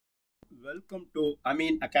Welcome to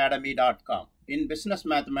aminacademy.com. In business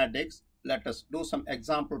mathematics, let us do some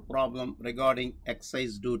example problem regarding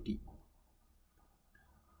excise duty.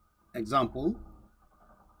 Example: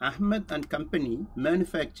 Ahmed and company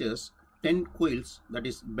manufactures 10 quilts, that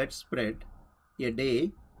is bedspread, a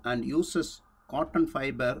day and uses cotton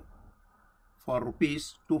fiber for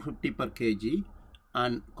rupees 250 per kg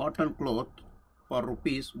and cotton cloth for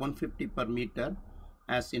rupees 150 per meter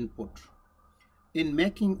as input. In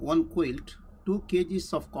making one quilt, 2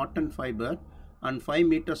 kgs of cotton fiber and 5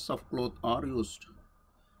 meters of cloth are used.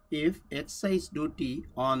 If excise duty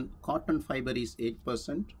on cotton fiber is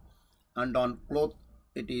 8% and on cloth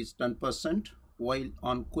it is 10%, while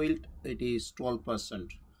on quilt it is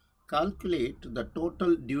 12%. Calculate the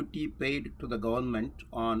total duty paid to the government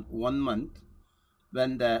on 1 month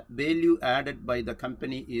when the value added by the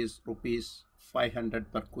company is rupees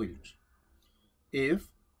 500 per quilt. If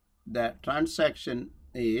the transaction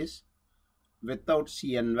is without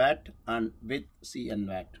CN-VAT and with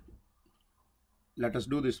CN-VAT. Let us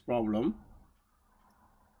do this problem.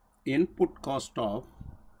 Input cost of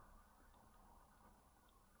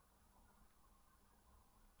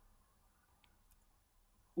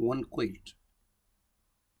one quilt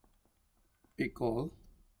equal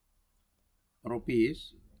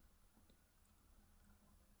rupees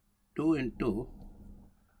 2 into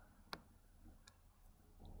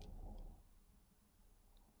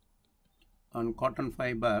on cotton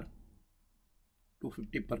fiber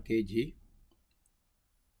 250 per kg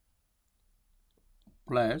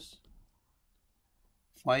plus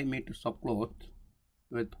 5 meters of cloth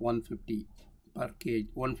with 150 per kg,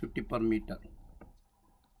 150 per meter,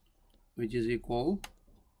 which is equal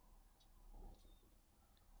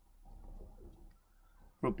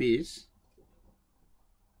rupees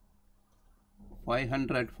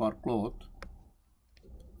 500 for cloth,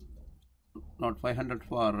 not 500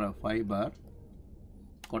 for fiber,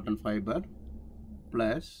 cotton fiber,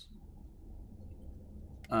 plus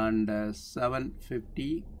and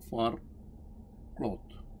 750 for cloth.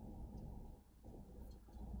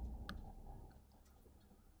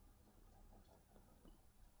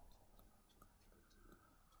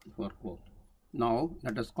 Now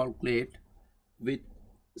let us calculate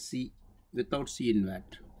without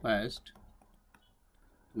CN-VAT. First,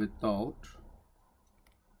 without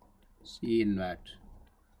CN-VAT.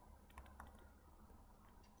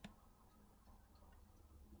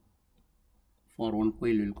 For one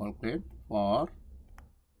quilt we will calculate for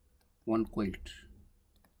one quilt.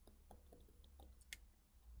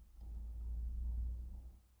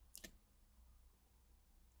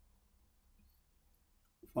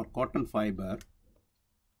 For cotton fiber,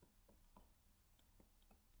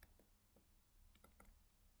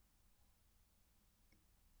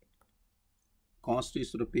 cost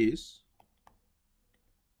is rupees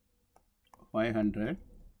 500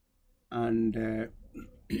 and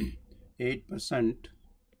 8%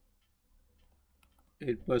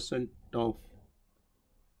 of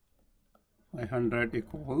 500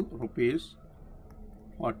 equal rupees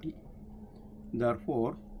 40.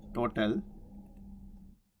 Therefore, total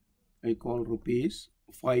equal rupees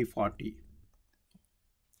 540.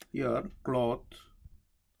 Here cloth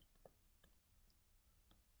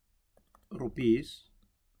rupees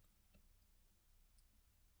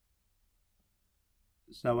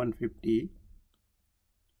 750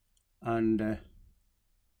 and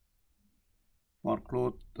for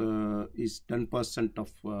cloth is 10%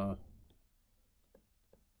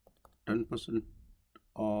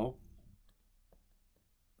 of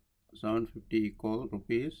 750 equal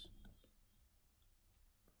rupees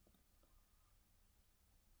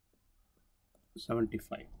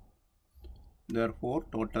 75. Therefore,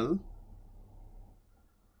 total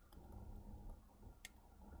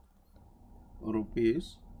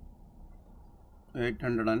rupees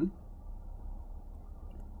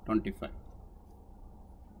 825.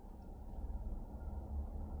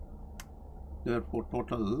 Therefore,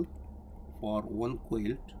 total for one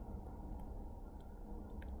quilt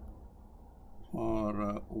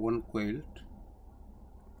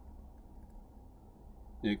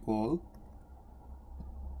equal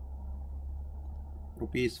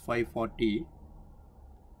rupees 540.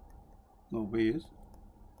 Rupees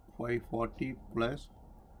 540 plus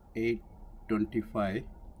 825,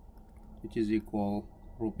 which is equal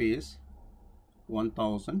rupees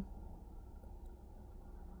 1000.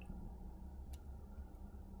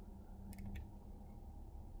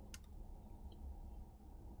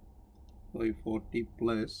 $540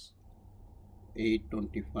 plus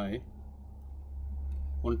 825,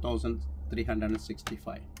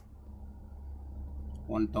 1365.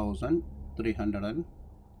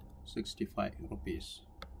 1365 rupees.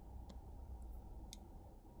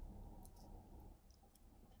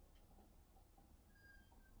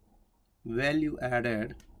 Value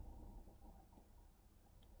added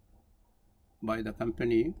by the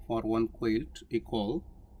company for one quilt equal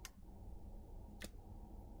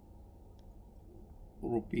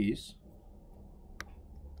rupees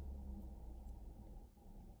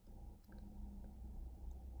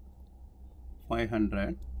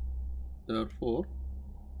 500. Therefore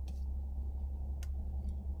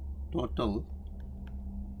total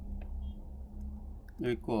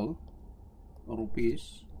equal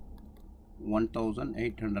rupees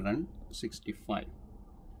 1865.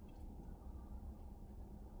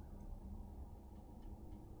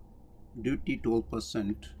 Duty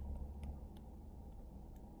 12%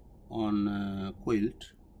 on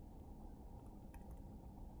quilt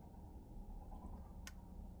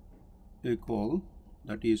equal,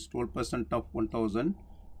 that is 12% of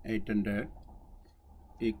 1800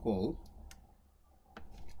 equal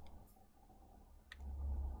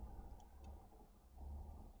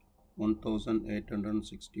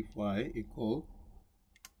 1865 equal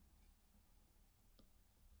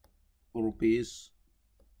rupees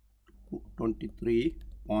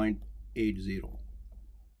 23.80.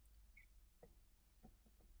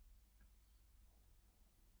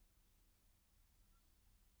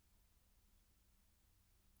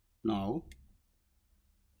 Now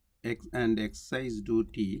excise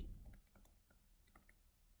duty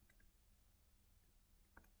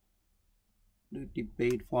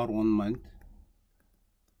paid for 1 month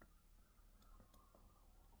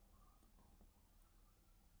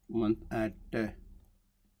at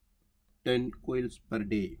 10 quilts per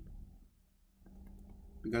day,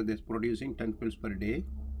 because it's producing 10 quilts per day,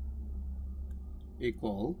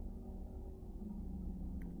 equal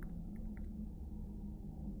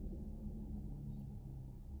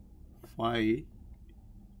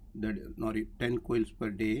that is not 10 quilts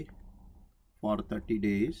per day for 30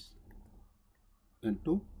 days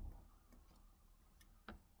into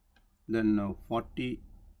then 40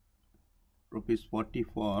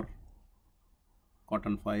 for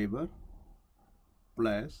cotton fiber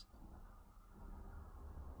plus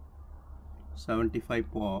 75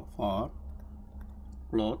 for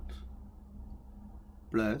cloth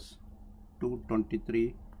plus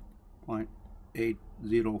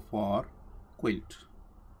 223.80 for quilt.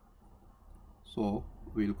 So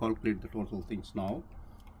we will calculate the total things now.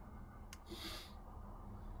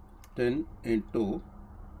 10 into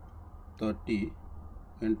 30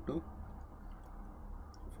 into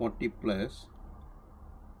 40 plus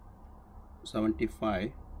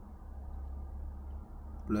 75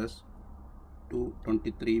 plus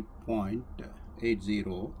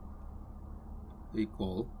 223.80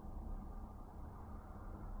 equal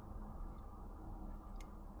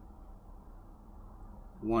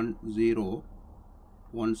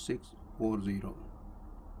 101640,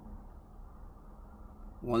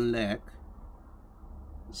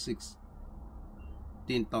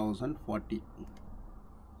 1,16,040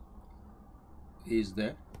 is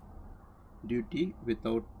the duty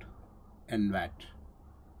without NVAT.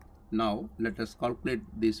 Now let us calculate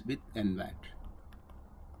this with NVAT.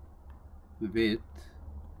 With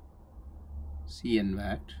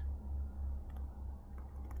CNVAT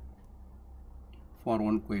for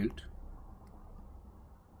one quilt,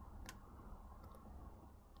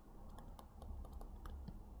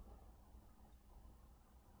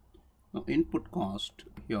 now input cost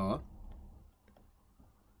here,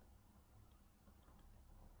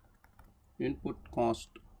 input cost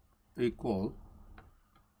equal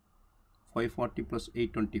 540 plus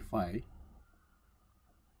 825,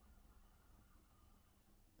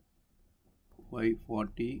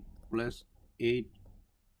 540 plus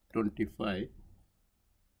 825,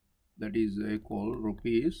 that is equal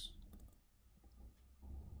rupees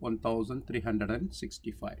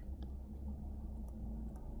 1365.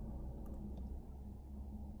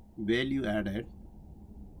 Value added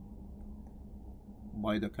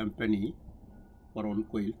by the company for one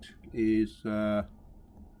quilt is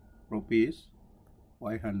rupees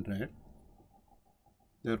 500.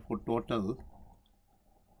 Therefore total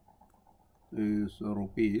is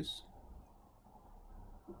rupees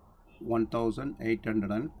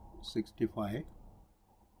 1865.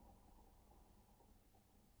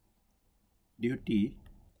 Duty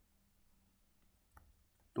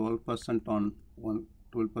 12% on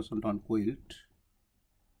 12% on quilt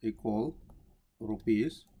equal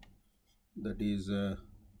rupees, that is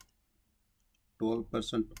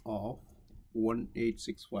 12% of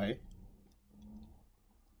 1865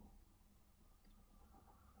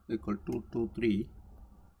 equal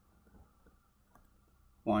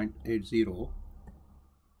 223.80.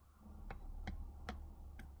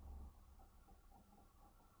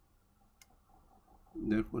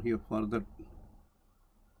 Therefore here further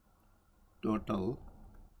total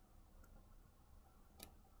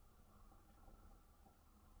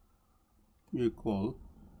equal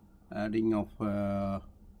adding of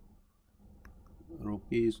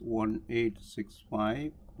rupees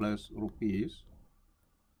 1865 plus rupees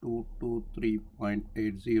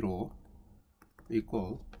 223.80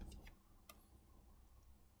 equal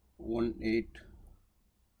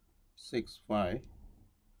 1865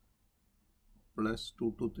 plus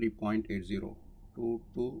 223.80.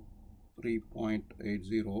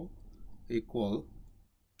 223.80 equal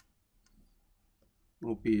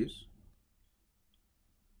rupees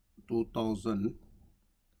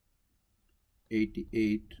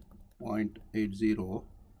 2088.80.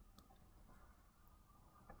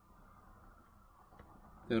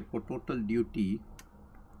 Therefore total duty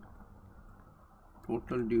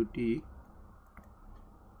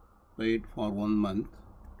paid for 1 month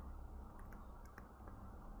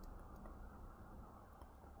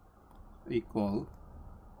equal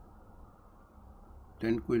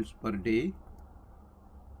 10 quills per day,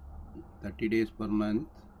 30 days per month,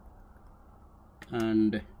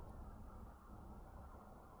 and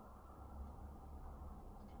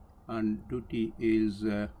duty is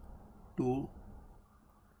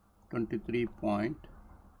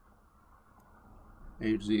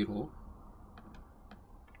 223.80.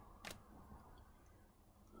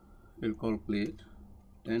 We'll calculate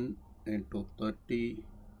 10 into 30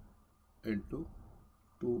 into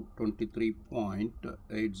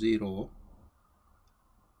 223.80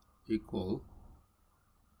 equal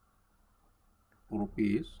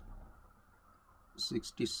rupees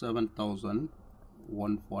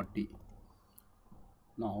 67,140.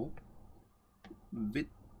 Now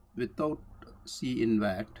without C in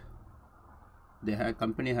VAT, the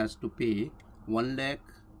company has to pay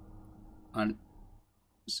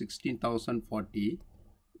 1,16,040.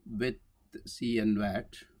 With C and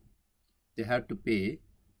VAT, they have to pay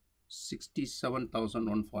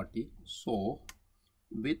 67,140. So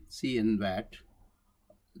with C and VAT,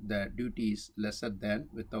 the duty is lesser than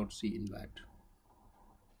without C in VAT.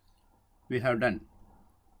 We have done.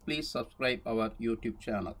 Please subscribe our YouTube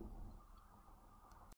channel.